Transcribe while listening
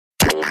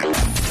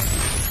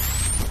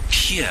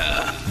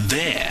Here,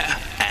 there,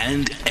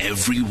 and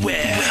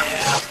everywhere.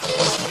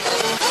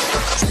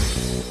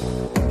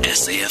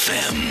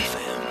 SAFM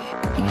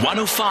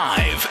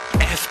 105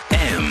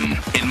 FM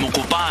in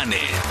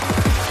Mokopane.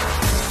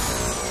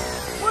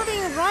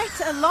 Moving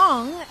right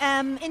along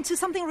into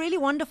something really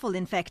wonderful,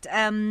 in fact.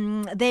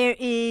 There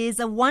is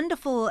a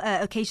wonderful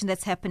occasion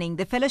that's happening.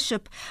 The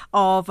Fellowship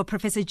of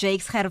Professor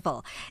Jakes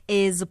Gerwel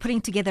is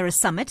putting together a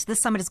summit.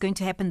 This summit is going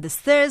to happen this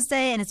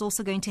Thursday, and it's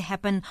also going to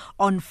happen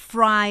on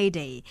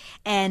Friday.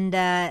 And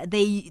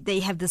they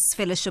have this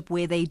fellowship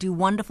where they do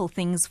wonderful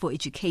things for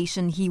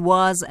education. He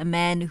was a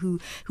man who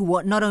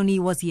not only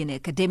was he an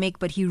academic,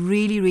 but he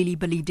really, really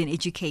believed in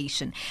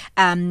education.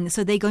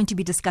 So they're going to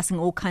be discussing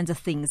all kinds of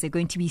things. They're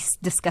going to be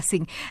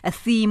discussing a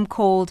theme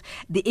called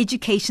the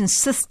education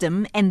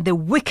system and the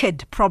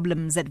wicked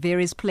problems that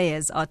various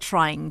players are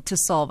trying to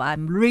solve.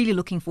 I'm really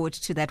looking forward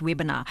to that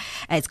webinar.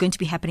 It's going to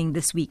be happening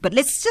this week. But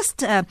let's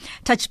just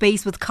touch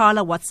base with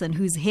Carla Watson,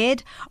 who's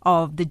head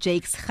of the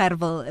Jakes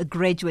Gerwel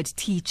Graduate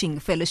Teaching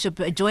Fellowship,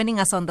 joining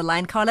us on the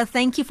line. Carla,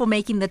 thank you for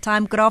making the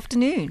time. Good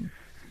afternoon.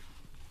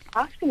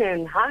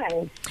 Afternoon.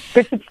 Hi.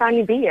 Good to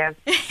finally be here.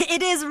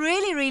 It is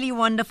really, really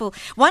wonderful.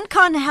 One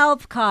can't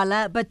help,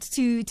 Carla, but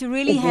to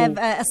really have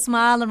a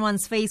smile on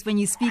one's face when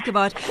you speak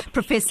about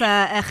Professor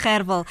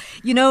Gerwel.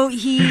 You know,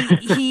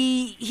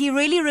 he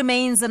really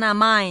remains in our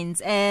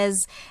minds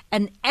as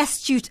an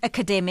astute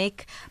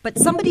academic, but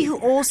somebody who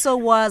also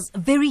was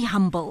very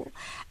humble.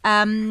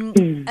 And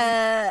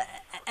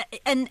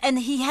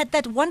he had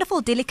that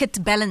wonderful,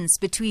 delicate balance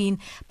between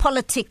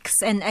politics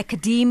and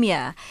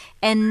academia,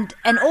 and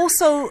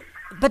also,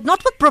 but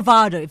not with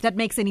bravado, if that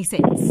makes any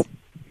sense.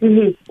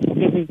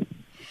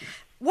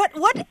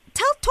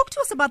 Talk to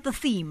us about the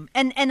theme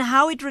and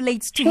how it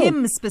relates to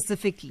him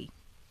specifically.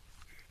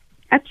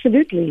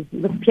 Absolutely,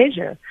 with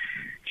pleasure.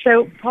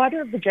 So part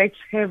of the Jakes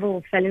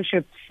Gerwel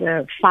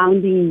Fellowship's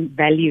founding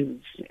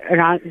values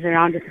is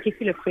around a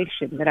particular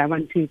question that I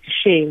want to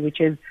share, which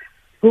is,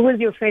 who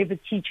was your favorite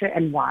teacher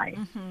and why?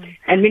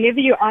 And whenever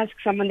you ask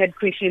someone that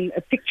question,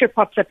 a picture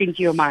pops up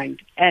into your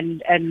mind.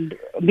 And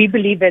we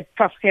believe that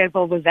Prof.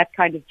 Gerwel was that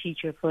kind of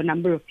teacher for a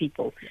number of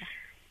people.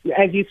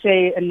 As you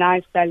say, a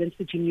nice balance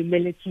between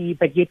humility,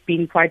 but yet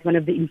being quite one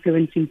of the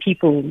influencing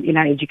people in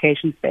our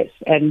education space.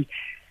 And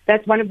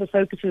that's one of the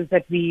focuses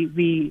that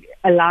we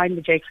align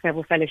the Jakes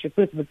Gerwel Fellowship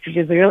with, which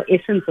is the real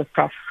essence of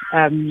Prof,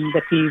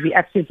 that we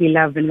absolutely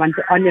love and want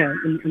to honor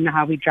in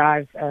how we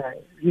drive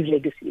his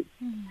legacy.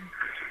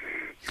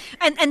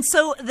 And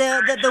so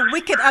the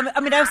wicked,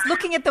 I mean, I was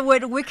looking at the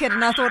word wicked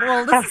and I thought,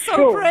 well, this is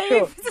so brave.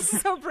 Sure. This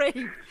is so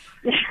brave.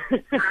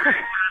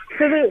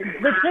 So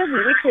the term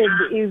wicked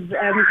is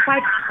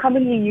quite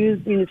commonly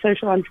used in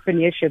social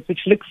entrepreneurship, which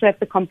looks at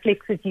the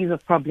complexities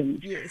of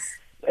problems. Yes.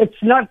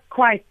 It's not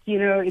quite,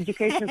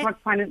 education is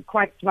not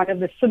quite one of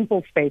the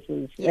simple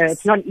spaces. Yes.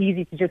 It's not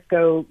easy to just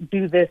go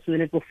do this and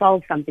then it will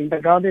solve something,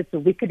 but rather it's a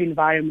wicked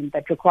environment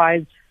that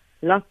requires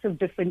lots of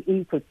different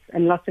inputs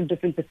and lots of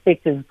different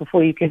perspectives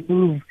before you can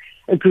move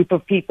a group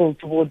of people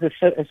towards a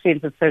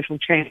sense of social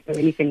change or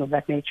anything of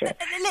that nature.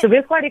 So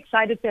we're quite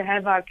excited to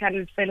have our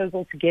candidate fellows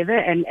all together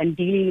and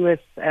dealing with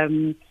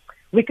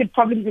wicked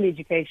problems in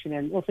education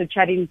and also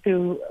chatting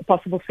through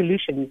possible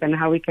solutions and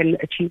how we can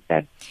achieve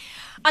that.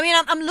 I mean,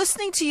 I'm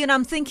listening to you and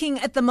I'm thinking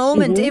at the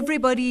moment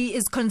everybody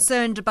is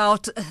concerned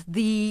about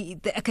the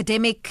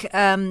academic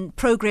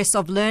progress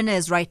of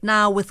learners right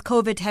now with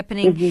COVID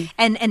happening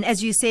and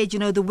as you said,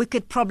 the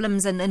wicked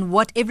problems and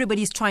what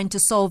everybody's trying to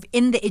solve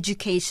in the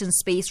education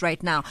space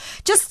right now.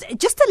 Just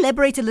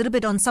elaborate a little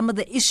bit on some of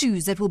the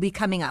issues that will be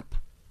coming up.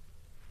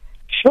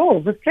 Sure,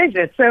 with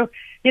pleasure. So,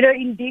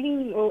 in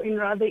dealing or in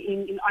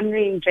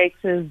honoring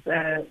Jakes'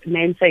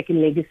 namesake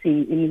and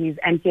legacy in his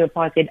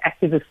anti-apartheid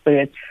activist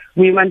spirit,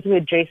 we want to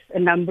address a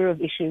number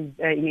of issues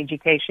in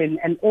education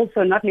and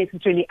also not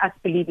necessarily us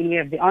believing we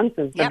have the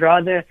answers, but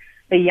rather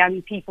the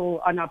young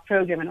people on our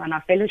program and on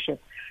our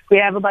fellowship. We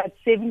have about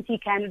 70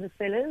 candidate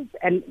fellows,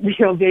 and we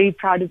are very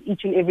proud of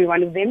each and every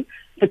one of them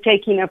for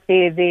taking up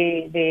their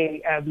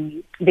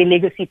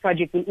legacy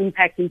project and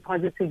impacting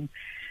positive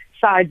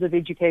sides of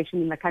education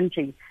in the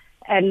country.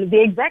 And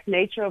the exact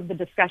nature of the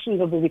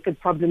discussions of the wicked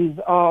problems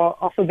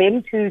are for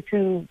them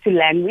to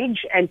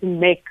language and to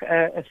make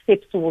a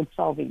step towards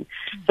solving.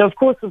 So, of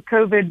course, with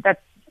COVID,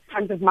 that's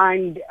front of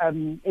mind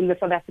in the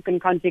South African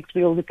context.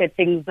 We all look at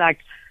things like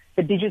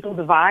the digital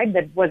divide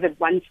that was at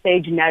one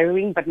stage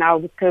narrowing, but now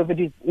with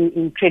COVID is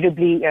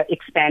incredibly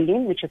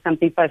expanding, which is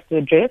something for us to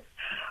address.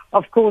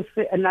 Of course,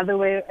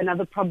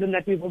 another problem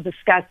that we will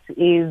discuss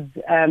is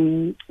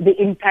the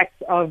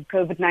impact of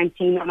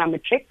COVID-19 on our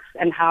matrics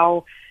and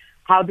how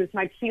this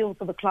might feel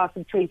for the class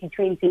of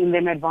 2020 in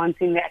them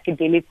advancing their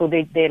academic or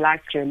their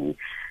life journey.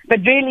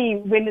 But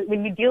really, when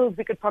we deal with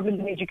wicked problems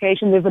in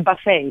education, there's a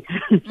buffet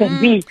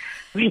that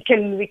we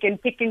can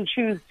pick and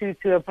choose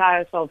to apply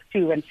ourselves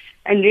to. And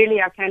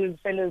really, our candidate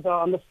fellows are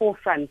on the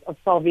forefront of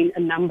solving a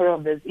number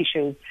of those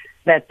issues.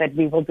 that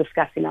we will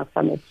discuss in our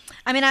summit.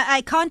 I mean,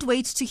 I can't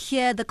wait to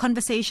hear the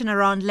conversation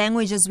around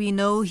language. As we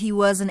know, he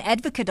was an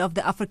advocate of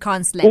the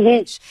Afrikaans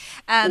language,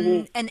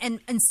 and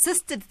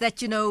insisted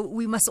that,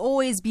 we must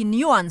always be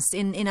nuanced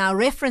in our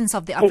reference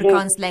of the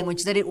Afrikaans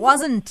language, that it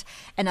wasn't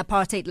an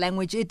apartheid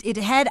language. It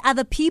had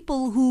other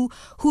people who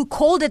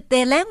called it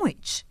their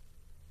language.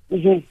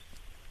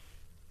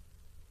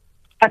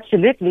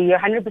 Absolutely, you're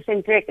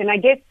 100% correct. And I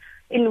guess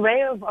in a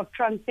way of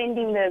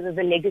transcending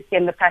the legacy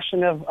and the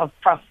passion of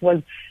Prof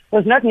was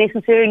not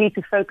necessarily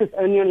to focus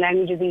only on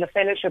languages in the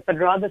fellowship, but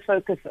rather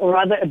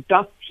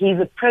adopt his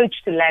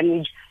approach to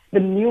language, the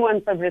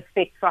nuance of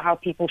respect for how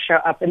people show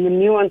up and the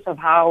nuance of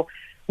how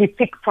we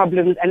pick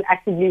problems and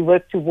actively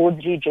work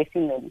towards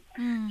redressing them.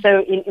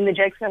 So in the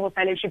Jakes Gerwel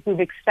Fellowship,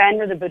 we've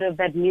expanded a bit of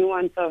that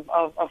nuance of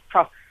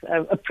Prof's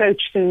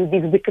approach to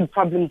these wicked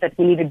problems that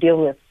we need to deal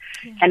with.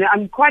 And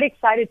I'm quite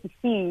excited to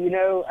see,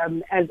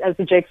 as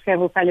the Jakes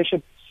Gerwel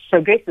Fellowship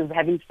progresses,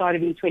 having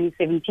started in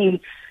 2017,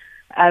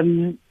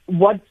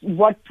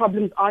 what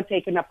problems are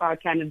taken up by our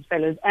candidate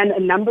fellows, and a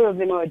number of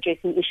them are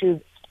addressing issues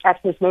at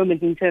this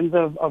moment in terms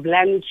of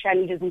language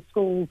challenges in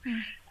schools,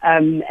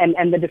 and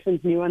the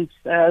different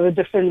the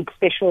different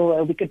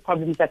special wicked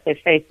problems that they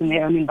face in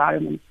their own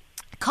environment.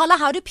 Carla,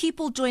 how do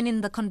people join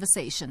in the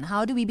conversation?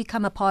 How do we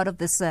become a part of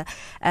this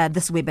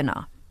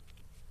webinar?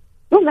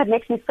 Well, that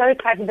makes me so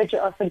excited that you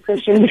asked that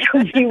question,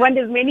 because we want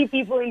as many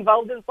people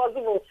involved as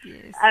possible.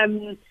 Yes.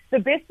 The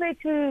best way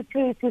to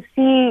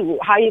see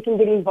how you can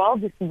get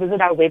involved is to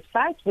visit our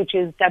website, which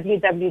is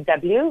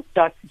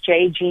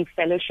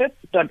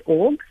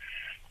www.jgfellowship.org.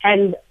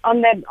 And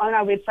on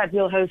our website,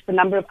 we'll host a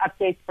number of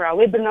updates for our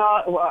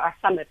webinar, or our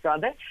summit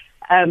rather.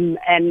 And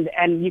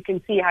you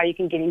can see how you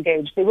can get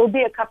engaged. There will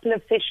be a couple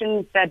of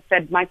sessions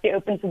that might be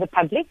open to the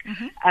public,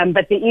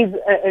 but there is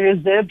a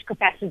reserved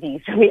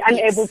capacity, so we're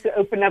unable to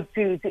open up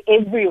to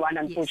everyone,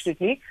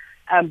 unfortunately.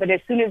 Yes. But as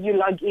soon as you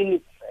log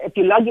in, if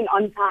you log in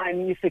on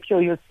time, you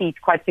secure your seat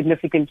quite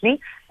significantly,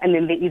 and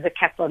then there is a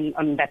cap on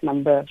that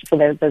number for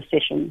those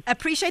sessions.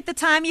 Appreciate the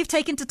time you've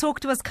taken to talk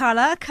to us,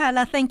 Carla.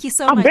 Carla, thank you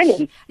so much.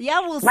 Brilliant.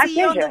 Yeah, we'll My see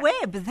you on pleasure. the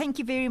web. Thank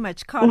you very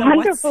much. Carla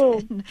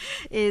Watson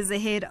is the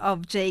head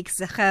of Jakes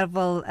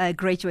Gerwel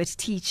Graduate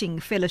Teaching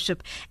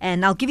Fellowship,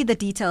 and I'll give you the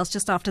details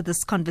just after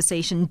this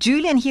conversation.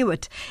 Julian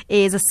Hewitt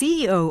is a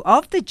CEO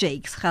of the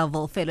Jakes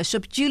Gerwel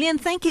Fellowship. Julian,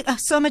 thank you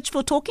so much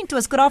for talking to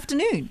us. Good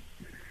afternoon.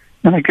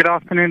 Good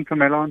afternoon,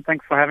 Pamela, and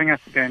thanks for having us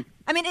again.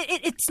 I mean,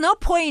 it's no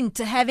point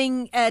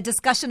having a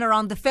discussion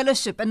around the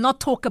fellowship and not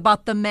talk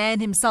about the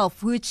man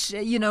himself, which,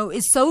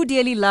 is so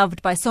dearly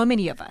loved by so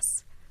many of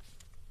us.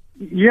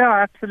 Yeah,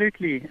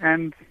 absolutely.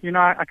 And,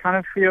 I kind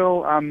of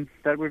feel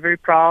that we're very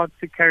proud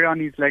to carry on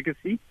his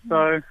legacy.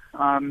 So,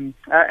 and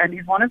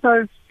he's one of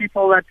those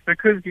people that,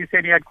 because you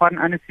said he had quite an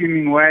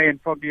unassuming way and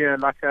probably a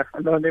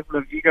low level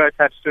of ego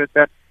attached to it,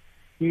 that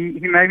he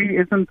maybe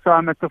isn't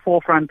at the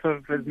forefront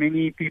of as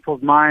many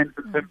people's minds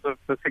in terms of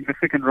the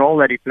significant role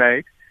that he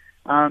played.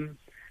 And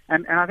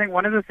I think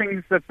one of the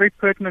things that's very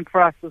pertinent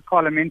for us, as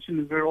Carla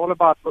mentioned, is we're all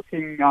about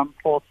looking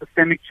for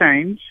systemic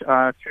change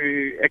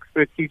through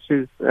expert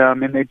teachers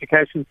in the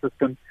education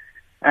system.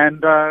 And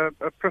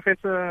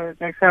Professor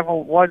Jakes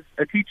Gerwel was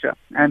a teacher,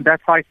 and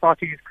that's how he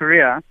started his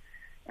career.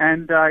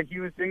 And he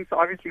was doing so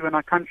obviously when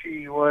our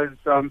country was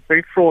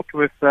very fraught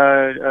with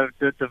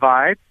the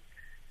divides.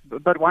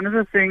 But one of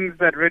the things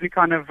that really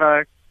kind of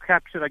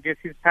captured, I guess,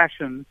 his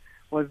passion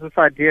was this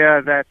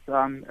idea that,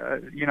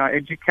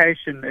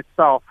 education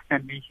itself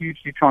can be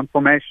hugely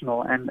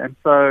transformational. And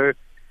so,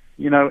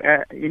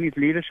 in his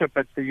leadership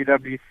at the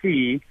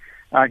UWC,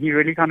 he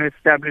really kind of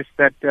established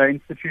that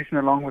institution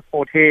along with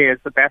Fort Hare as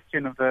the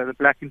bastion of the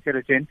black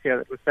intelligentsia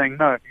that was saying,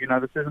 no,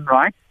 this isn't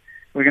right.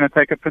 We're going to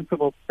take a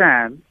principled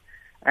stand.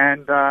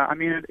 And,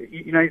 his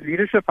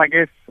leadership, I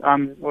guess,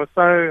 was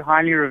so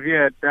highly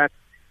revered that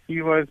he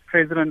was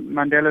President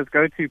Mandela's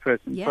go-to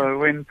person. Yeah. So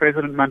when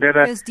President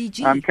Mandela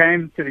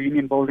came to the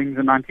Union buildings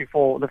in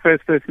 '94, the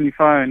first person he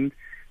phoned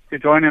to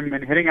join him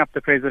in heading up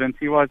the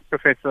presidency was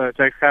Professor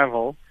Jakes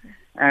Gerwel.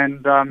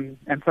 And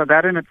so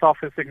that in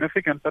itself is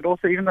significant, but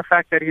also even the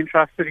fact that he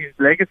entrusted his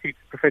legacy to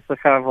Professor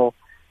Gerwel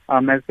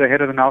as the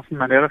head of the Nelson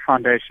Mandela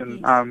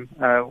Foundation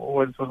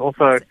was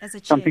also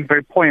something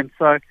very poignant.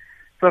 So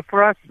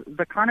for us,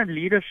 the kind of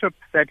leadership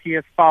that he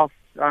espoused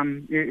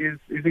is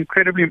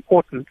incredibly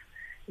important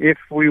if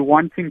we're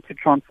wanting to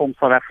transform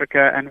South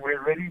Africa, and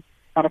we're really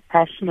kind of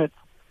passionate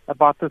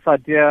about this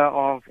idea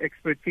of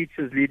expert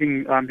teachers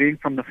leading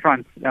from the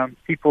front,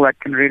 people that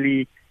can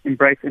really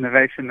embrace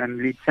innovation and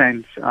lead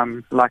change,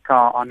 like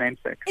our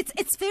namesake.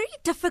 It's very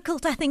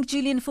difficult, I think,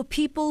 Julian, for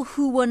people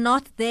who were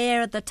not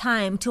there at the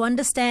time to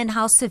understand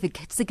how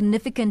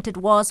significant it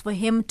was for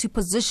him to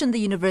position the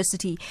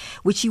university,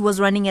 which he was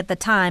running at the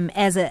time,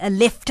 as a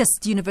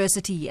leftist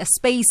university, a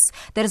space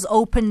that is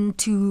open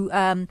to,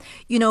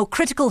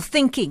 critical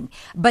thinking,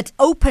 but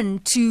open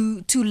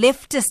to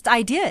leftist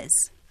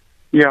ideas.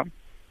 Yeah.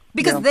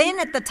 Because then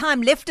at the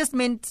time, leftist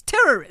meant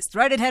terrorist,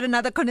 right? It had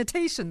another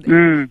connotation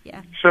there.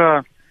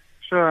 Sure.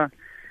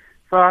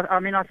 So, I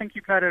mean, I think he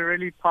played a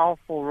really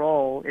powerful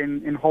role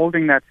in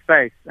holding that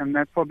space, and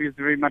that probably is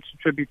very much a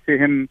tribute to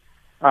him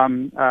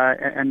and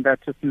that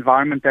just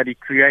environment that he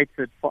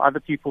created for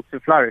other people to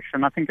flourish.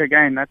 And I think,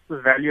 again, that's the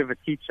value of a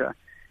teacher.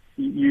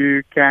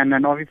 You can,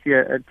 and obviously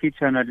a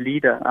teacher and a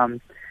leader.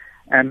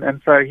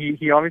 And so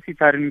he obviously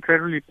played an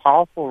incredibly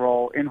powerful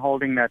role in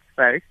holding that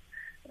space.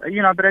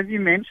 But as you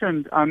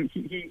mentioned,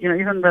 he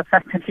even the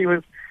fact that he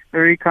was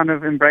very kind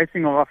of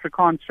embracing of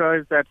Afrikaans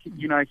shows that,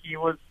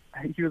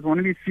 he was one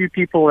of these few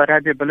people that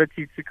had the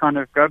ability to kind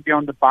of go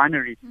beyond the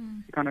binary,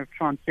 to kind of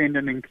transcend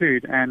and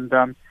include. And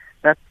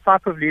that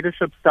type of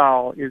leadership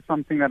style is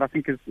something that I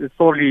think is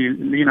sorely,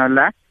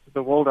 lacked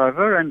the world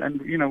over.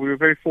 And we were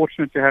very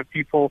fortunate to have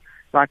people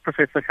like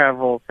Professor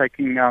Gerwel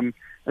taking a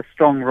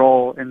strong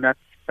role in that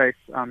space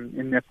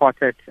in the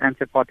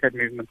anti-apartheid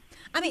movement.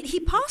 I mean, he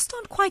passed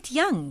on quite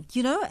young,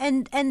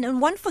 and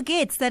one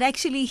forgets that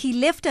actually he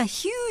left a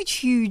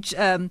huge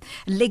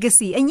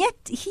legacy, and yet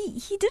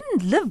he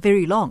didn't live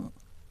very long.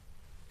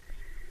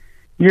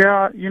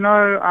 Yeah,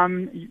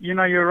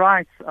 you're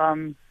right.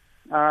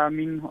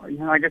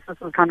 I guess this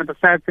is kind of the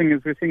sad thing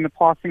is we're seeing the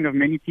passing of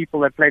many people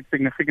that played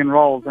significant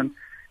roles, and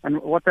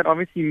what that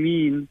obviously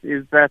means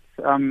is that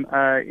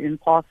in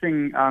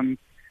passing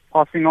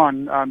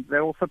on,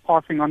 they're also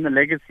passing on the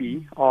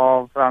legacy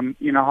of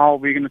how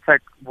we're going to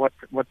take what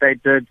they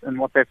did and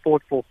what they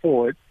fought for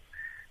forward.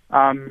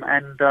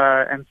 And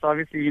so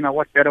obviously,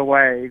 what better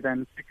way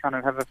than to kind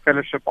of have a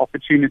fellowship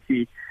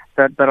opportunity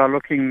that are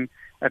looking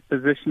at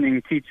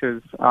positioning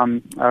teachers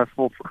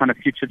for kind of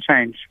future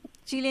change.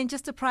 Julian,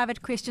 just a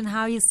private question: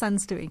 how are his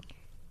sons doing?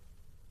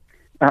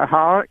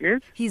 How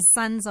is his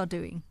sons are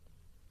doing?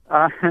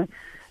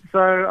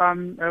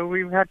 So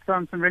we've had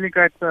some really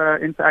great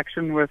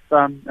interaction with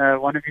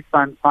one of his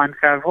sons,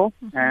 Gerwel,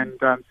 and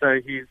so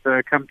he's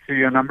come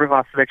to a number of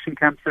our selection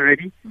camps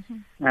already,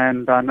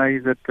 and I know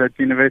he's at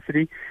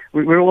university.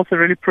 We're also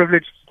really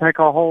privileged to take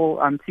our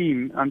whole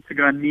team to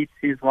go and meet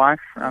his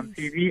wife,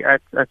 Phoebe,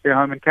 at their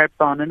home in Cape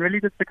Town, and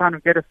really just to kind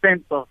of get a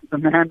sense of the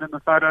man and the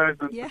photos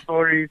and the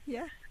stories.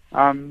 Yeah.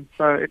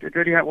 So it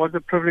really was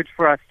a privilege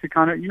for us to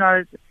kind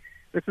of,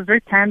 this is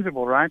very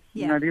tangible, right?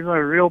 Yeah. These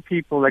are real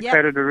people that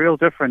created a real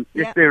difference.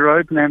 If their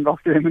road named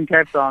after him in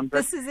Cape Town. But,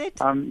 this is it.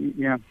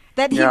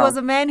 That he was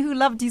a man who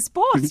loved his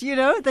sport, that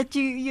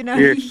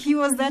yes. he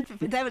was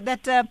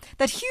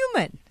that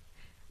human.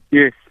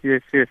 Yes,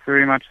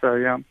 very much so,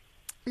 yeah.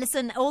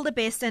 Listen, all the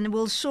best, and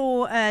we'll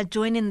sure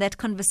join in that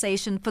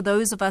conversation. For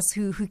those of us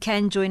who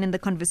can join in the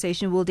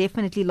conversation, we'll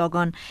definitely log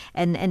on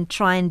and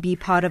try and be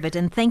part of it.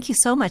 And thank you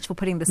so much for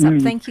putting this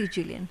up. Thank you,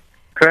 Julian.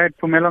 Great.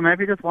 Pumela,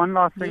 maybe just one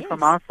last thing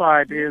from our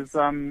side is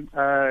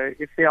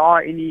if there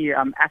are any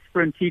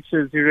aspirant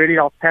teachers who really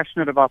are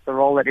passionate about the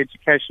role that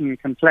education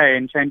can play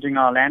in changing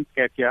our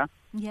landscape here,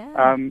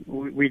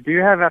 we do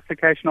have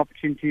application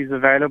opportunities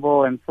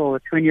available until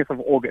the 20th of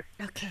August.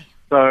 Okay.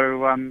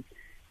 So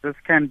this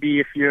can be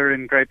if you're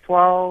in grade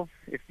 12,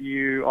 if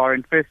you are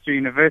in first year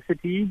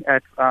university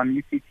at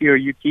UCT or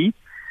UT,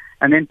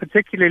 and then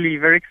particularly,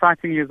 very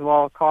excitingly as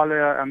well,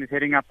 Carla is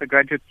heading up the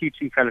Graduate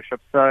Teaching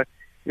Fellowship. So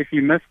if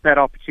you missed that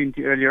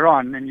opportunity earlier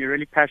on and you're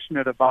really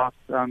passionate about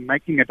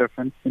making a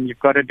difference and you've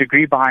got a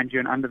degree behind you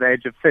and under the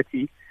age of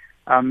 30,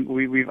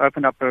 we've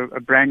opened up a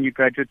brand new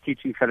graduate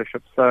teaching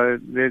fellowship. So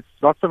there's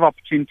lots of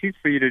opportunities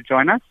for you to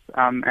join us,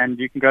 and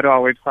you can go to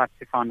our website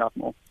to find out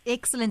more.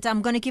 Excellent.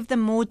 I'm going to give them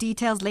more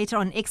details later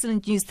on.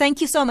 Excellent news.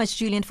 Thank you so much,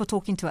 Julian, for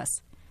talking to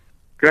us.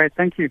 Great.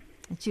 Thank you.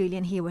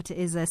 Julian Hewitt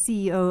is a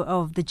CEO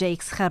of the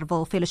Jakes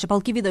Gerwel Fellowship. I'll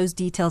give you those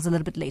details a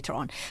little bit later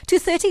on.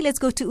 2:30, let's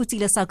go to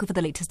Utsila Saku for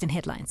the latest in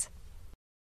headlines.